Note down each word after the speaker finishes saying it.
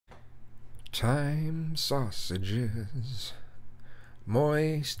Time sausages,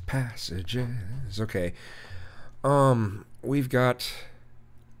 moist passages. Okay. We've got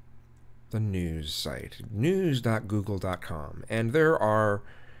the news site, news.google.com, and there are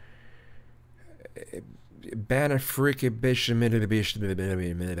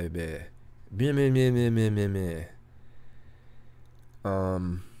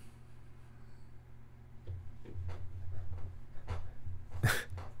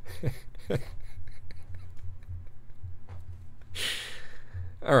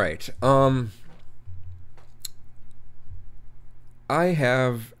all right. I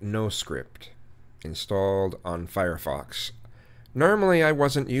have NoScript installed on Firefox. Normally I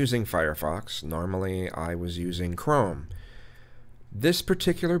wasn't using Firefox. Normally I was using Chrome. This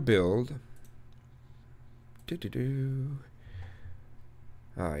particular build...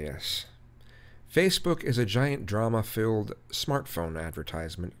 Ah, yes. Facebook is a giant drama-filled smartphone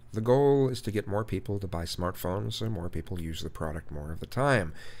advertisement. The goal is to get more people to buy smartphones so more people use the product more of the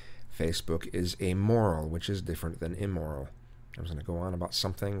time. Facebook is amoral, which is different than immoral. I was going to go on about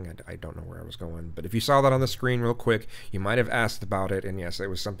something. I don't know where I was going. But if you saw that on the screen real quick, you might have asked about it. And yes, it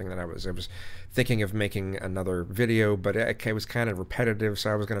was something that I was thinking of making another video, but it was kind of repetitive.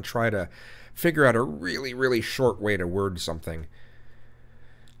 So I was going to try to figure out a really, really short way to word something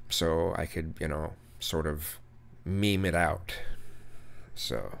so I could, you know, sort of meme it out.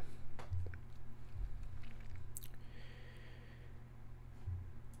 So...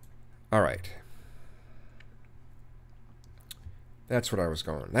 all right. That's what I was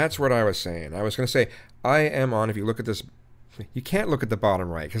going. That's what I was saying. I was going to say, I am on, if you look at this, you can't look at the bottom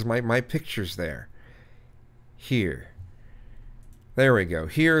right, because my picture's there. Here. There we go.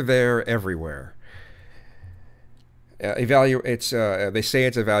 Here, there, everywhere. They say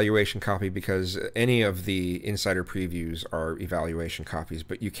it's evaluation copy because any of the insider previews are evaluation copies,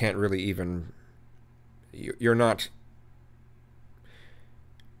 but you can't really even... You're not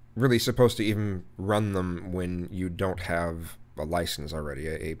really supposed to even run them when you don't have a license already,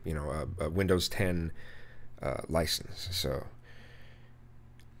 a Windows 10 license. So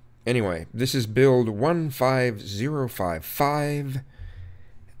anyway, this is build 15055,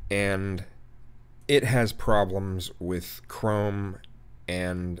 and it has problems with Chrome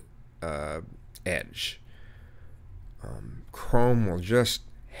and Edge. Chrome will just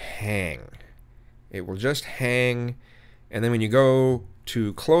hang. It will just hang, and then when you go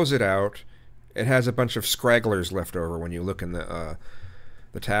to close it out, it has a bunch of scragglers left over when you look in the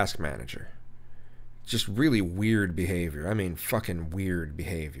task manager. Just really weird behavior. I mean, fucking weird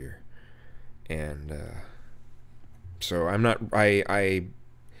behavior. And so I'm not... I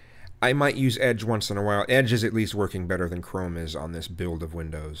might use Edge once in a while. Edge is at least working better than Chrome is on this build of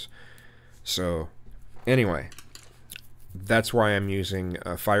Windows. So anyway, that's why I'm using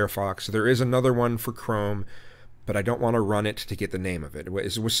Firefox. There is another one for Chrome, but I don't want to run it to get the name of it.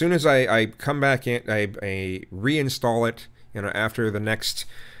 As soon as I come back in, I reinstall it, you know, after the next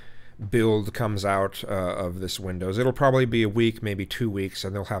build comes out of this Windows. It'll probably be a week, maybe 2 weeks,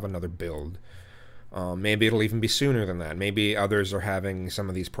 and they'll have another build. Maybe it'll even be sooner than that. Maybe others are having some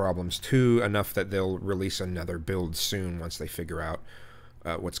of these problems too, enough that they'll release another build soon once they figure out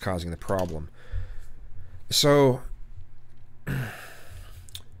what's causing the problem. So...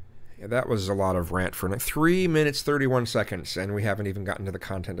 yeah, that was a lot of rant for 3 minutes 31 seconds, and we haven't even gotten to the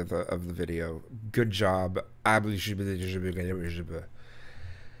content of the video. Good job.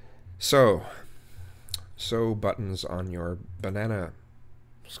 So buttons on your banana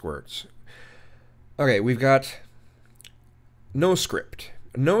squirts. Okay, we've got NoScript.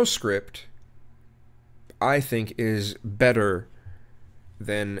 NoScript, I think, is better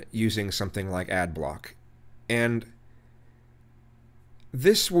than using something like AdBlock, and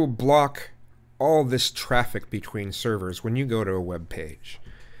this will block all this traffic between servers when you go to a web page.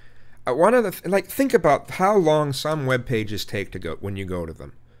 One of the think about how long some web pages take to go when you go to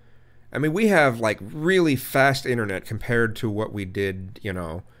them. I mean, we have like really fast internet compared to what we did, you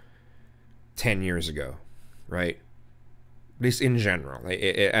know, 10 years ago, right? At least in general,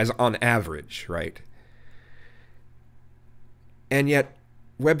 as on average, right? And yet,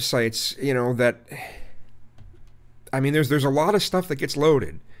 websites, you know, that... I mean, there's a lot of stuff that gets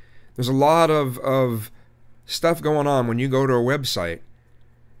loaded. There's a lot of stuff going on when you go to a website.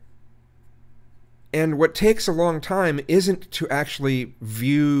 And what takes a long time isn't to actually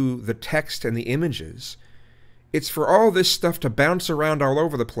view the text and the images. It's for all this stuff to bounce around all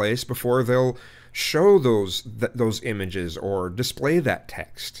over the place before they'll show those images or display that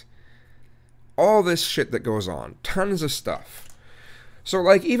text. All this shit that goes on. Tons of stuff. So,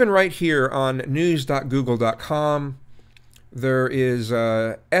 like, even right here on news.google.com, There is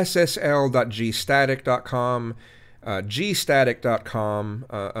ssl.gstatic.com, gstatic.com,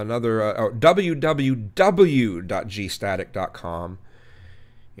 www.gstatic.com.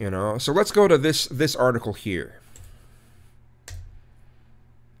 You know, so let's go to this article here.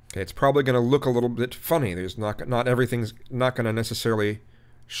 Okay, it's probably going to look a little bit funny. There's not everything's not going to necessarily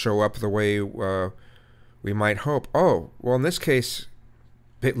show up the way we might hope. Oh, well, in this case,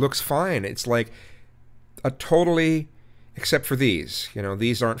 it looks fine. It's like a totally, except for these. You know,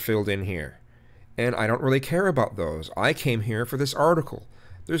 these aren't filled in here. And I don't really care about those. I came here for this article.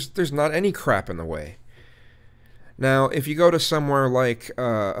 There's not any crap in the way. Now, if you go to somewhere like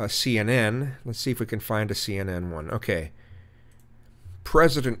a CNN, let's see if we can find a CNN one. Okay.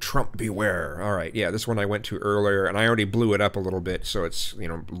 President Trump beware. All right, yeah, this one I went to earlier, and I already blew it up a little bit, so it's, you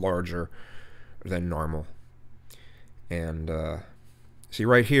know, larger than normal. And see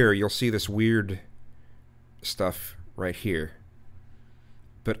right here, you'll see this weird stuff right here.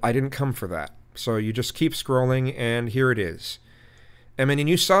 But I didn't come for that. So you just keep scrolling, and here it is. I mean, and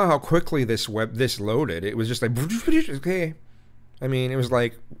you saw how quickly this loaded. It was just like, okay. I mean, it was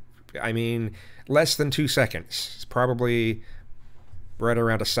like, I mean, less than 2 seconds. It's probably right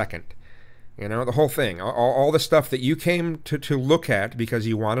around a second. You know, the whole thing. All the stuff that you came to look at because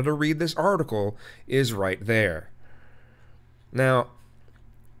you wanted to read this article is right there. Now,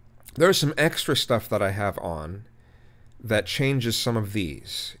 there's some extra stuff that I have on that changes some of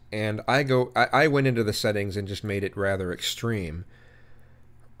these. And I went into the settings and just made it rather extreme.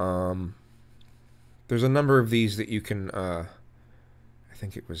 There's a number of these that you can, I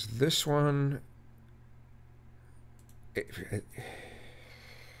think it was this one.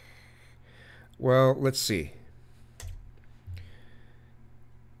 Well, let's see.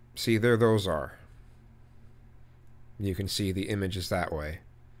 See, there those are. You can see the images that way.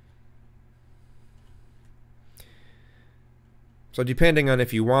 So depending on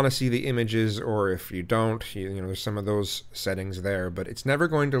if you want to see the images or if you don't, you know, there's some of those settings there, but it's never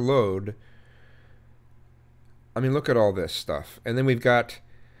going to load. I mean, look at all this stuff. And then we've got,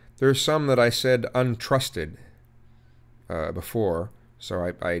 there's some that I said untrusted before.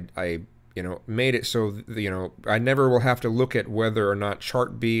 So I you know, made it so, you know, I never will have to look at whether or not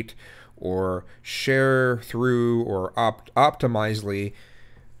Chartbeat or Share Through or Optimizely,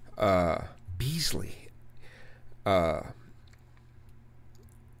 Beasley,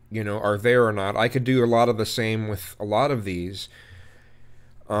 you know, are there or not. I could do a lot of the same with a lot of these.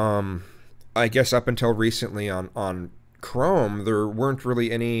 I guess up until recently on Chrome, there weren't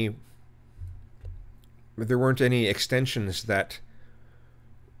any extensions that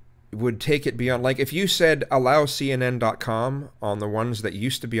would take it beyond. Like if you said allow CNN.com on the ones that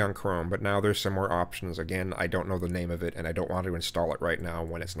used to be on Chrome, but now there's some more options. Again, I don't know the name of it, and I don't want to install it right now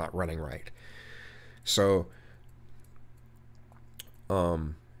when it's not running right. So,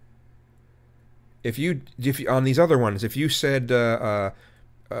 if you on these other ones, if you said allow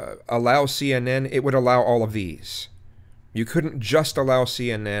CNN, it would allow all of these. You couldn't just allow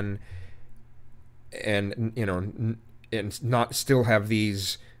CNN and, you know, and not still have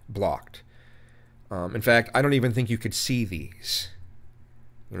these blocked. In fact, I don't even think you could see these.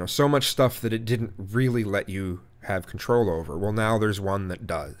 You know, so much stuff that it didn't really let you have control over. Well, now there's one that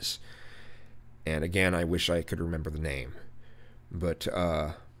does. And again, I wish I could remember the name. But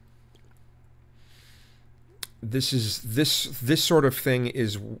this sort of thing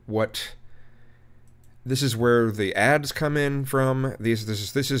is what. This is where the ads come in from.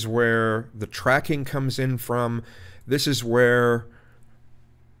 This is where the tracking comes in from. This is where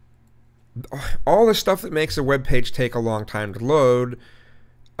all the stuff that makes a web page take a long time to load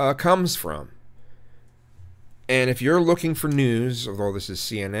comes from. And if you're looking for news, although this is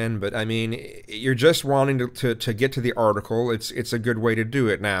CNN, but I mean, you're just wanting to get to the article, it's a good way to do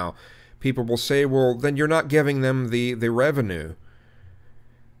it. Now, people will say, well, then you're not giving them the revenue.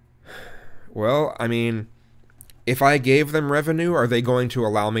 Well, I mean, if I gave them revenue, are they going to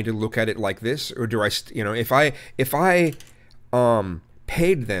allow me to look at it like this? Or do I, you know, if I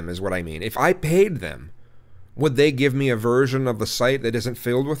paid them is what I mean. If I paid them, would they give me a version of the site that isn't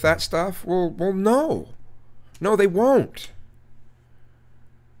filled with that stuff? Well, no. No, they won't.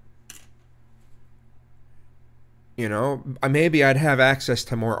 You know, maybe I'd have access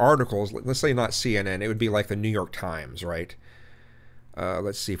to more articles. Let's say not CNN. It would be like the New York Times, right?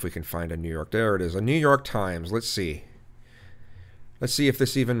 Let's see if we can find a New York. There it is, a New York Times. Let's see. Let's see if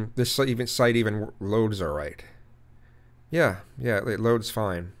this site even loads all right. Yeah, it loads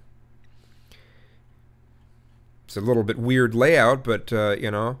fine. It's a little bit weird layout, but you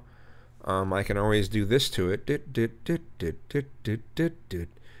know, I can always do this to it.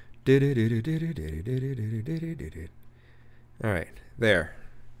 All right, there.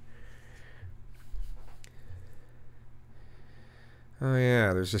 Oh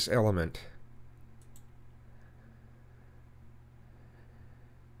yeah, there's this element.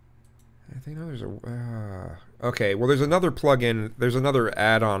 I think there's a... okay, well there's another plugin, there's another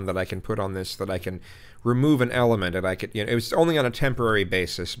add-on that I can put on this that I can remove an element, and I could, you know, it was only on a temporary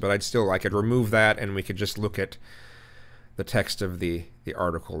basis, but I could remove that and we could just look at the text of the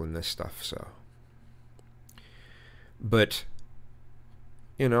article and this stuff, so. But,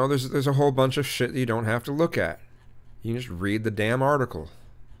 you know, there's a whole bunch of shit that you don't have to look at. You can just read the damn article.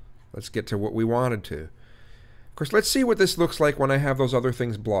 Let's get to what we wanted to. Of course, let's see what this looks like when I have those other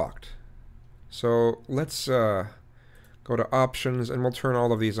things blocked. So let's go to options and we'll turn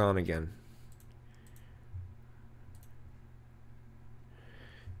all of these on again.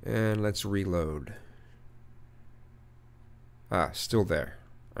 And let's reload. Ah, still there.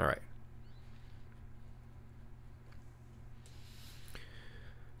 All right.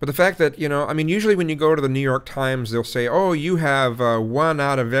 But the fact that, you know, I mean, usually when you go to the New York Times, they'll say, oh, you have one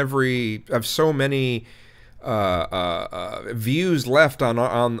out of so many views left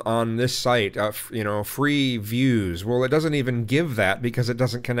on this site, you know, free views. Well, it doesn't even give that because it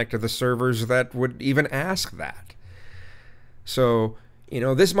doesn't connect to the servers that would even ask that. So, you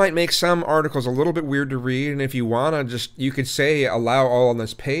know, this might make some articles a little bit weird to read, and if you want to just, you could say allow all on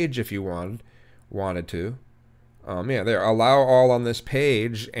this page if you wanted to. Yeah, there, allow all on this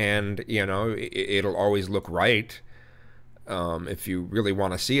page, and, you know, it'll always look right if you really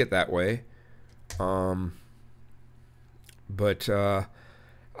want to see it that way. But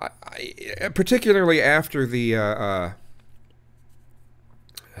particularly after the,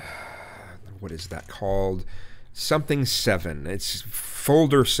 what is that called? Something 7. It's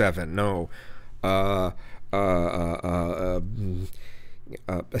folder 7. No. A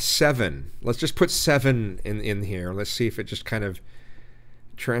 7. Let's just put 7 in here. Let's see if it just kind of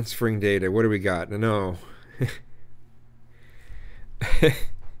transferring data. What do we got? No.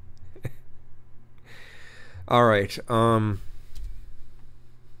 All right.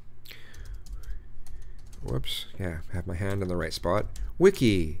 Whoops. Yeah, have my hand in the right spot.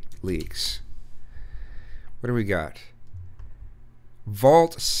 WikiLeaks. What do we got?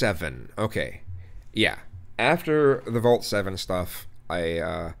 Vault 7. Okay. Yeah. After the Vault 7 stuff,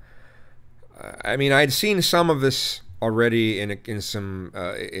 I mean, I'd seen some of this already in some.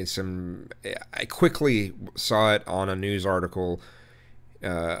 I quickly saw it on a news article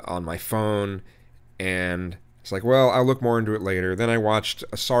on my phone, and it's like, well, I'll look more into it later. Then I watched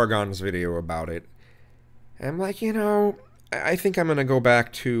a Sargon's video about it, and I'm like, you know, I think I'm gonna go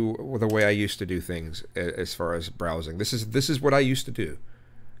back to the way I used to do things as far as browsing. This is what I used to do.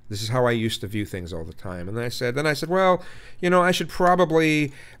 This is how I used to view things all the time. And then I said, well, you know, I should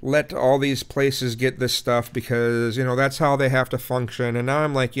probably let all these places get this stuff because, you know, that's how they have to function. And now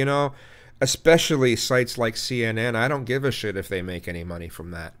I'm like, you know, especially sites like CNN, I don't give a shit if they make any money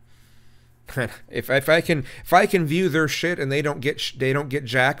from that. if I can view their shit and they don't get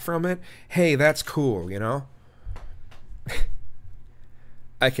jack from it, hey, that's cool, you know.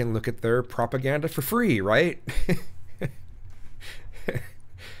 I can look at their propaganda for free, right?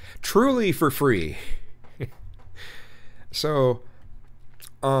 Truly for free. So,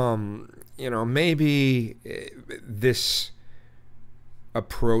 you know, maybe this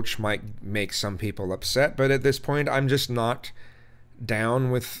approach might make some people upset, but at this point, I'm just not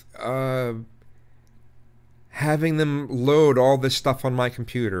down with having them load all this stuff on my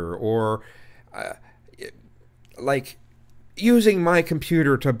computer, or like using my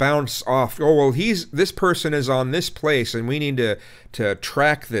computer to bounce off. Oh, well, this person is on this place, and we need to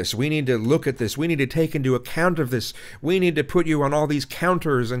track this. We need to look at this. We need to take into account of this. We need to put you on all these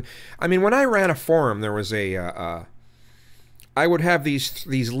counters. And I mean, when I ran a forum, there was I would have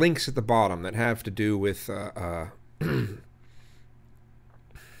these links at the bottom that have to do with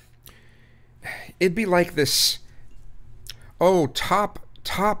it'd be like this. Oh, top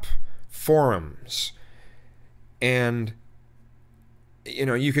forums, and you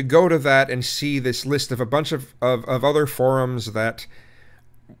know, you could go to that and see this list of a bunch of other forums that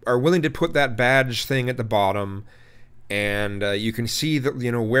are willing to put that badge thing at the bottom, and you can see that,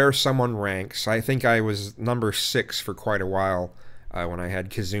 you know, where someone ranks. I think I was number 6 for quite a while when I had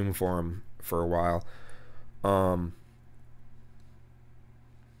Kazum Forum for a while.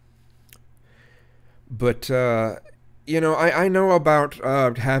 But you know, I know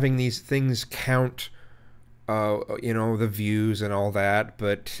about having these things count. You know, the views and all that,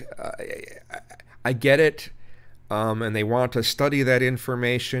 but I get it, and they want to study that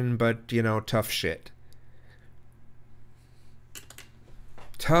information, but, you know, tough shit.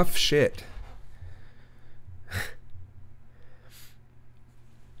 Tough shit.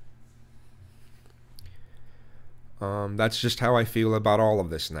 That's just how I feel about all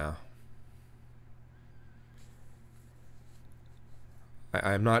of this now.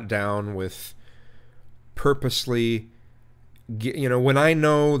 I'm not down with purposely, when I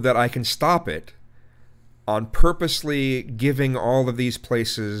know that I can stop it, on purposely giving all of these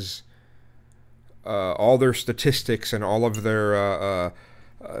places all their statistics and all of their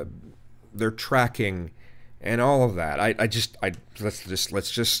tracking and all of that.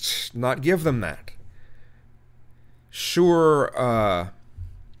 Let's just not give them that. Sure.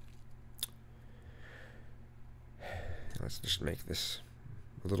 Let's just make this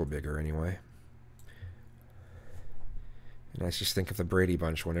a little bigger anyway. And let's just think of the Brady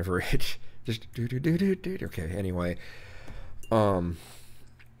Bunch whenever it just do. Okay, anyway. I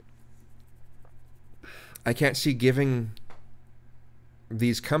can't see giving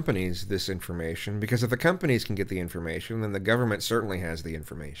these companies this information, because if the companies can get the information, then the government certainly has the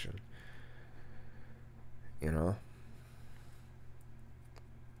information. You know?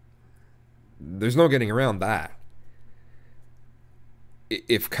 There's no getting around that.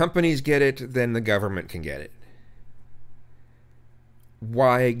 If companies get it, then the government can get it.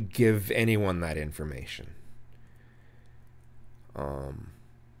 Why give anyone that information?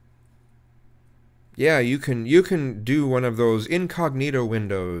 Yeah, you can do one of those incognito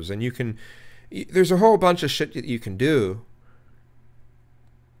windows, and there's a whole bunch of shit that you can do.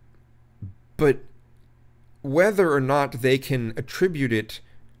 But whether or not they can attribute it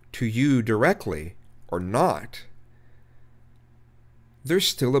to you directly or not, there's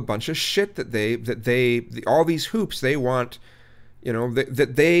still a bunch of shit that all these hoops they want,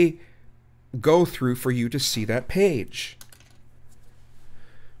 that they go through for you to see that page.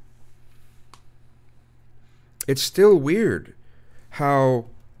 It's still weird how,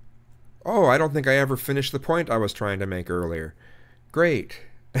 I don't think I ever finished the point I was trying to make earlier. Great.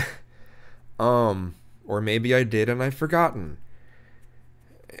 Or maybe I did and I've forgotten.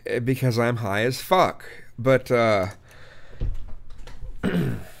 Because I'm high as fuck. But, but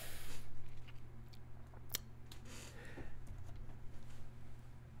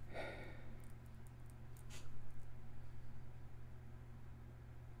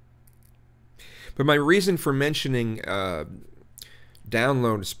my reason for mentioning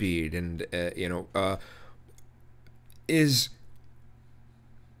download speed and is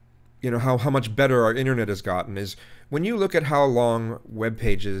how much better our internet has gotten is when you look at how long web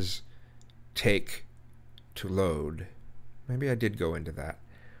pages take to load. Maybe I did go into that.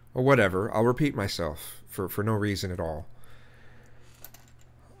 Or whatever. I'll repeat myself for no reason at all.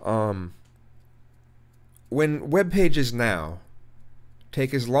 When web pages now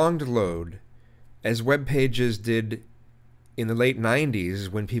take as long to load as web pages did in the late 90s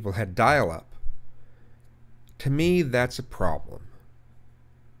when people had dial-up, to me that's a problem.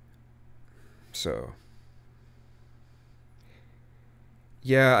 So,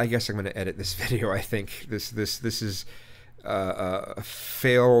 yeah, I guess I'm going to edit this video. I think this is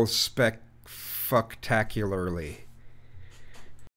fail spec fucktacularly.